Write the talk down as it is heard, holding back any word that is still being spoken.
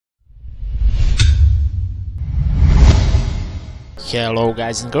Hello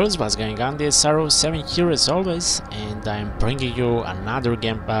guys and girls, what's going on? This is Arrow7 here as always, and I'm bringing you another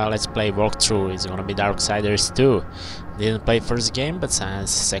game let's play walkthrough. It's gonna be Darksiders 2. Didn't play first game, but since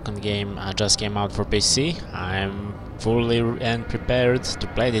second game just came out for PC, I'm fully and prepared to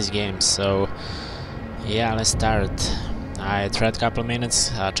play this game. So yeah, let's start. I tried a couple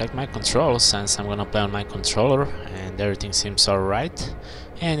minutes, checked my controls since I'm gonna play on my controller, and everything seems alright.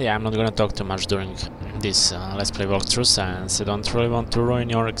 And yeah, I'm not gonna talk too much during this let's play walkthrough since I don't really want to ruin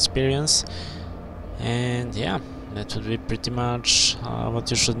your experience. And yeah, that would be pretty much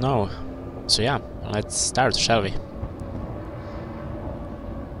what you should know. So yeah, let's start, shall we?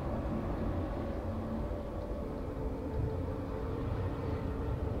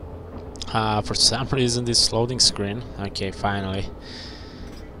 For some reason this loading screen. Okay, finally.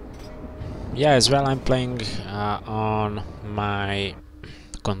 Yeah, as well I'm playing on my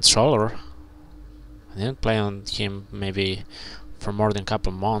controller. I didn't play on him maybe for more than a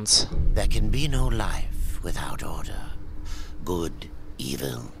couple months. There can be no life without order. Good,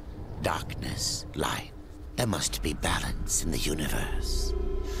 evil, darkness, light. There must be balance in the universe.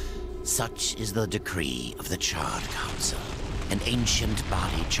 Such is the decree of the Charred Council, an ancient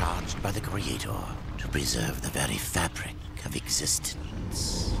body charged by the Creator to preserve the very fabric of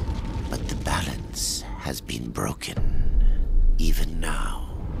existence. But the balance has been broken. Even now,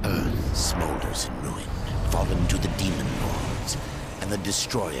 Earth smolders in ruin, fallen to the demon lords, and the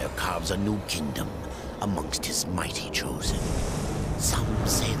Destroyer carves a new kingdom amongst his mighty chosen. Some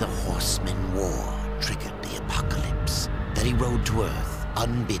say the Horseman War triggered the apocalypse, that he rode to Earth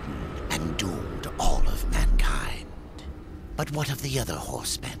unbidden and doomed all of mankind. But what of the other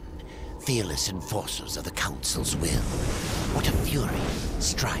horsemen, fearless enforcers of the Council's will? What of fury,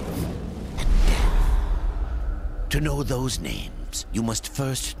 strife, and death? To know those names, you must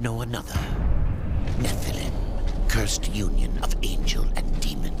first know another. Nephilim, cursed union of angel and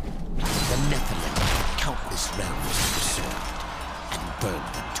demon. The Nephilim had countless realms to the sword, and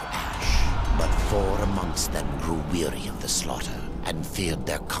burned them to ash. But 4 amongst them grew weary of the slaughter, and feared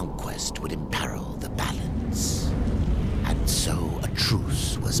their conquest would imperil the balance. And so a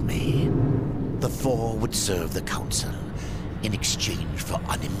truce was made. The 4 would serve the Council in exchange for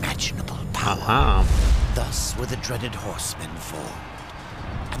unimaginable power. Thus were the dreaded horsemen formed,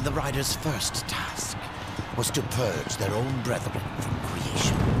 and the riders' first task was to purge their own brethren from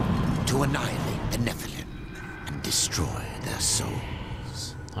creation, to annihilate the Nephilim and destroy their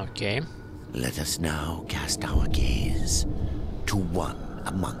souls. Okay. Let us now cast our gaze to one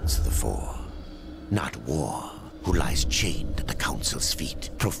amongst the 4, not War, who lies chained at the Council's feet,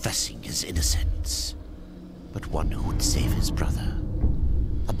 professing his innocence, but one who would save his brother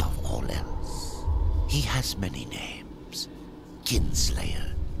above all else. He has many names: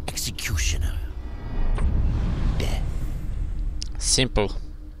 Kinslayer, Executioner, Death. Simple.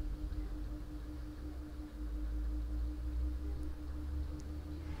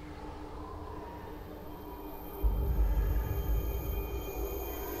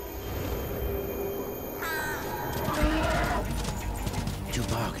 To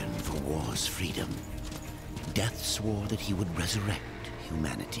bargain for war's freedom, Death swore that he would resurrect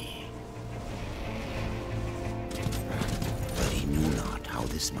humanity. But he knew not how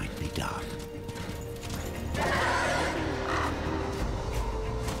this might be done.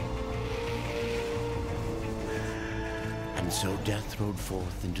 And so Death rode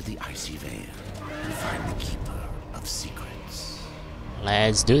forth into the icy veil to find the Keeper of Secrets.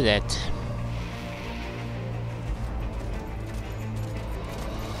 Let's do that.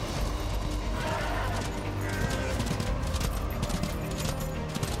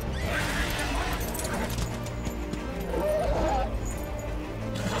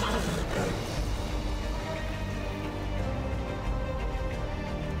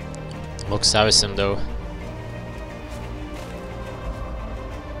 Looks awesome though.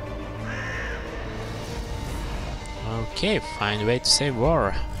 Okay, find a way to save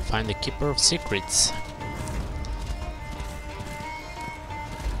war. Find the Keeper of Secrets.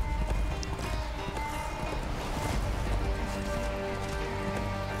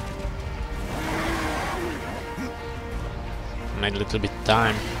 I need a little bit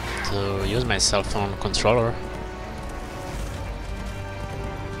time to use my cell phone controller.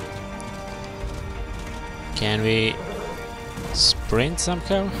 Can we sprint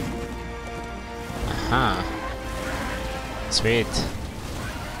somehow? Aha. Sweet.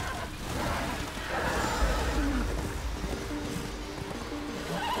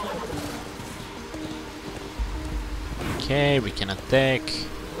 Okay, we can attack.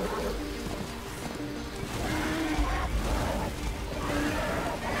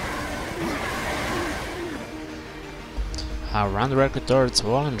 Run directly towards the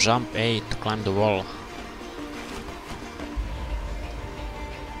wall and jump A to climb the wall.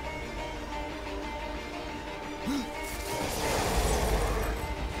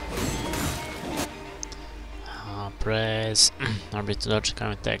 Press RB to dodge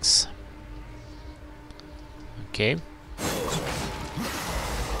coming attacks. Okay.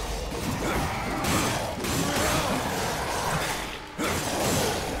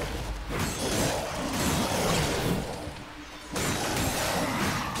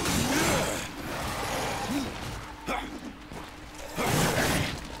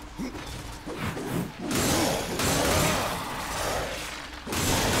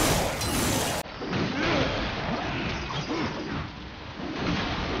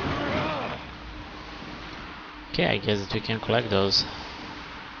 Okay, I guess that we can collect those.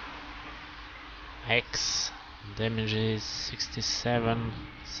 X damage is 67,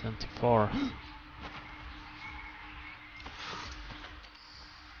 74.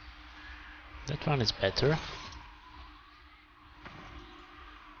 That one is better.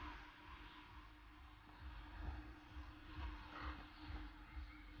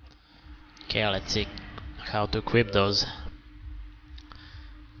 Okay, let's see how to equip those.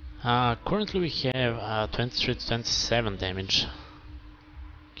 Currently we have 23 to 27 damage.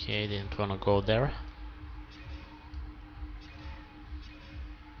 Okay, didn't wanna go there.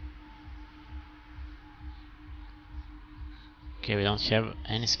 Okay, we don't have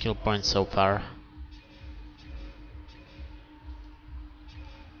any skill points so far.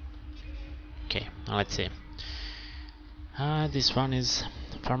 Okay, now let's see. This one is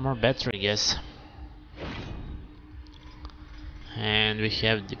far more better, I guess. And we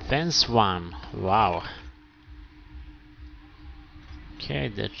have defense 1. Wow. Okay,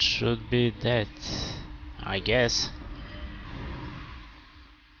 that should be that, I guess.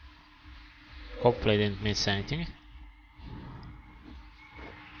 Hopefully I didn't miss anything.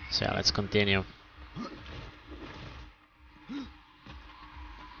 So yeah, let's continue.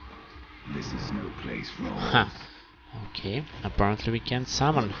 This is no place for Huh. Okay, apparently we can't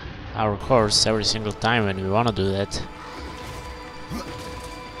summon our horse every single time when we wanna do that.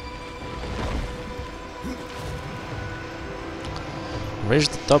 Reach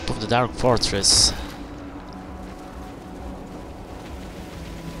the top of the dark fortress.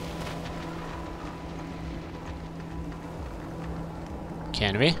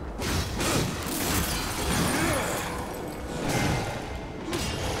 Can we?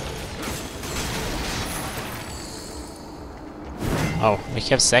 Oh, we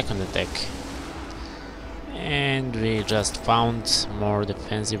have second attack. And we just found more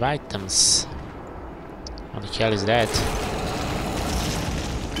defensive items. What the hell is that?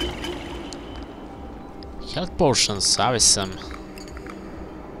 Health potions, awesome.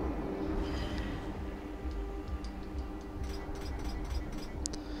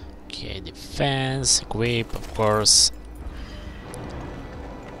 Okay, defense, equip, of course.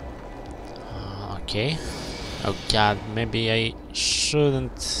 Okay. Oh god, maybe I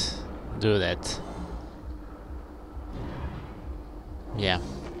shouldn't do that. Yeah.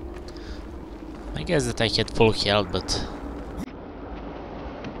 I guess that I had full health, but...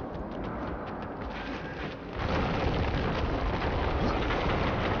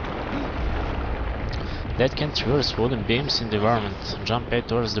 That can traverse wooden beams in the environment. Jump A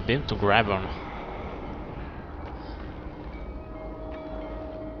towards the beam to grab on.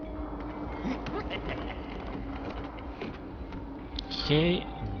 Okay,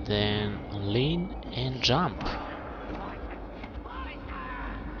 then lean and jump.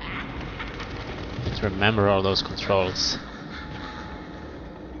 Let's remember all those controls.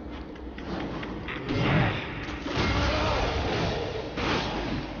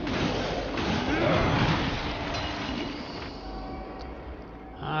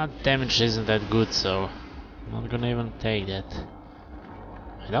 Damage isn't that good, so I'm not gonna even take that.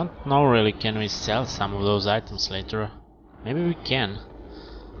 I don't know really, can we sell some of those items later? Maybe we can.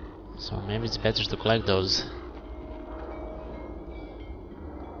 So maybe it's better to collect those.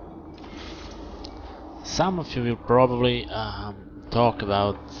 Some of you will probably talk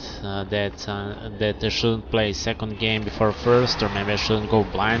about that I shouldn't play second game before first, or maybe I shouldn't go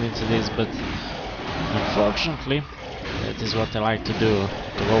blind into this, but unfortunately that is what I like to do,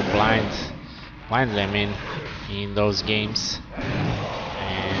 to go blindly I mean, in those games,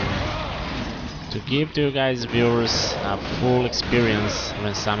 and to give to you guys viewers a full experience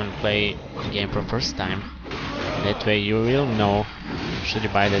when someone play the game for first time. That way you will know should you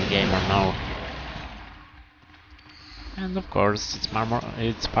buy that game or no. And of course it's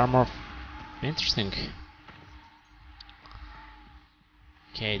far more interesting.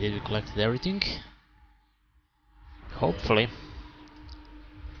 Okay, did we collect everything? Hopefully.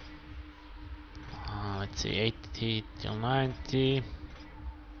 Let's see, 80 till 90.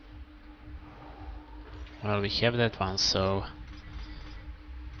 Well, we have that one, so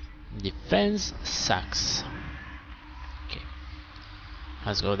defense sucks. Okay,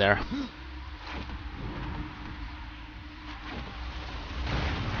 let's go there.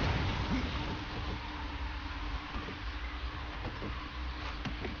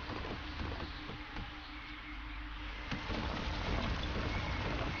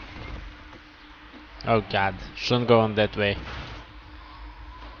 Oh god, shouldn't go on that way.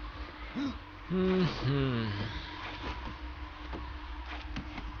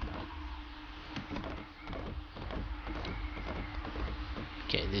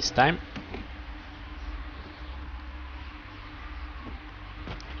 Okay, this time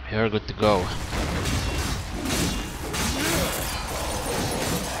we're good to go.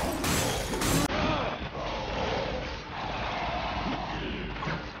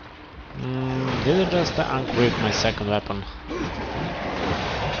 Did I just unequip my second weapon?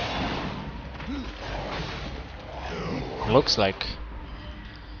 Looks like.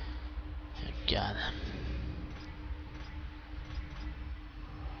 Oh god.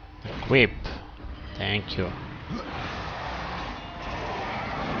 Equip. Thank you.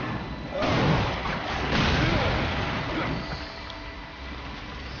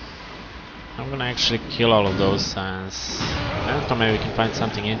 I'm gonna actually kill all of those and I don't know, maybe we can find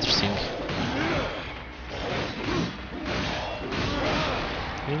something interesting.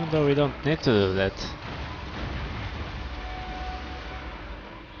 Even though we don't need to do that.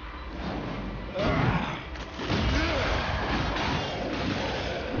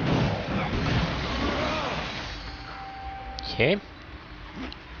 Okay.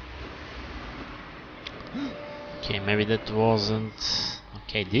 Okay, maybe that wasn't...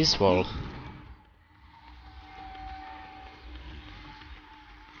 Okay, this wall.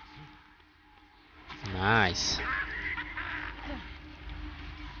 Nice.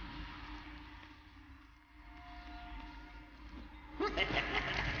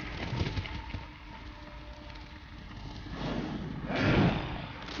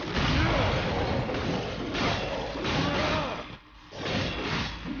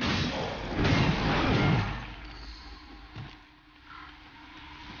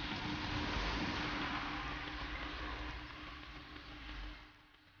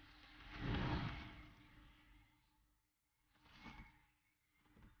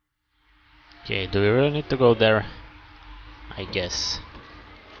 Okay, do we really need to go there? I guess.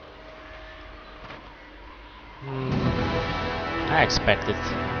 I expected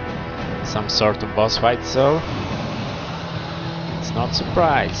some sort of boss fight, so it's not a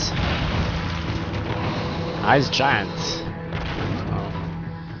surprise. Ice Giant. Oh.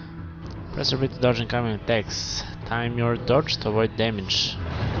 Press R B to dodge incoming attacks. Time your dodge to avoid damage.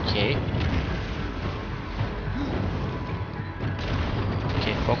 Okay.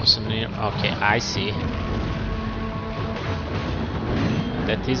 Focus on the... Okay, I see.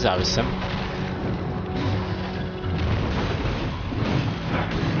 That is awesome.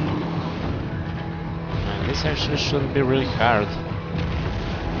 And this actually shouldn't be really hard.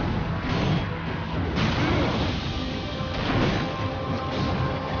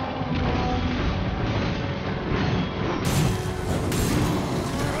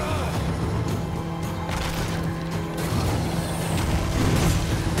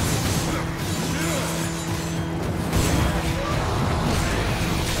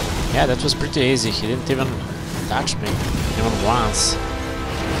 Yeah, that was pretty easy. He didn't even touch me, even once.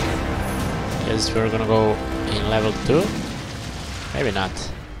 Guess we're gonna go in level 2? Maybe not.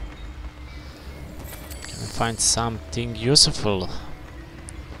 Can we find something useful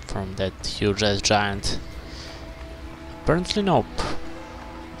from that huge ass giant? Apparently nope.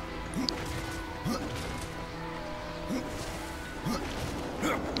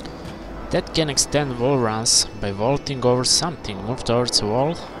 That can extend wall runs by vaulting over something. Move towards a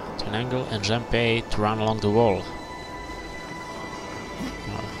wall to an angle and jump A to run along the wall.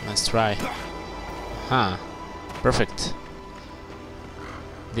 Well, let's try. Huh. Perfect.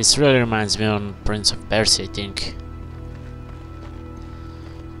 This really reminds me of Prince of Persia, I think.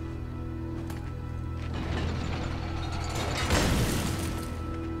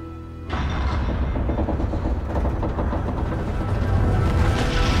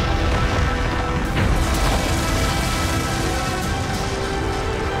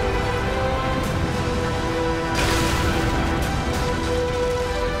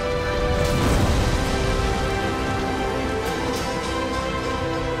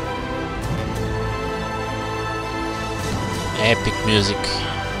 Epic music.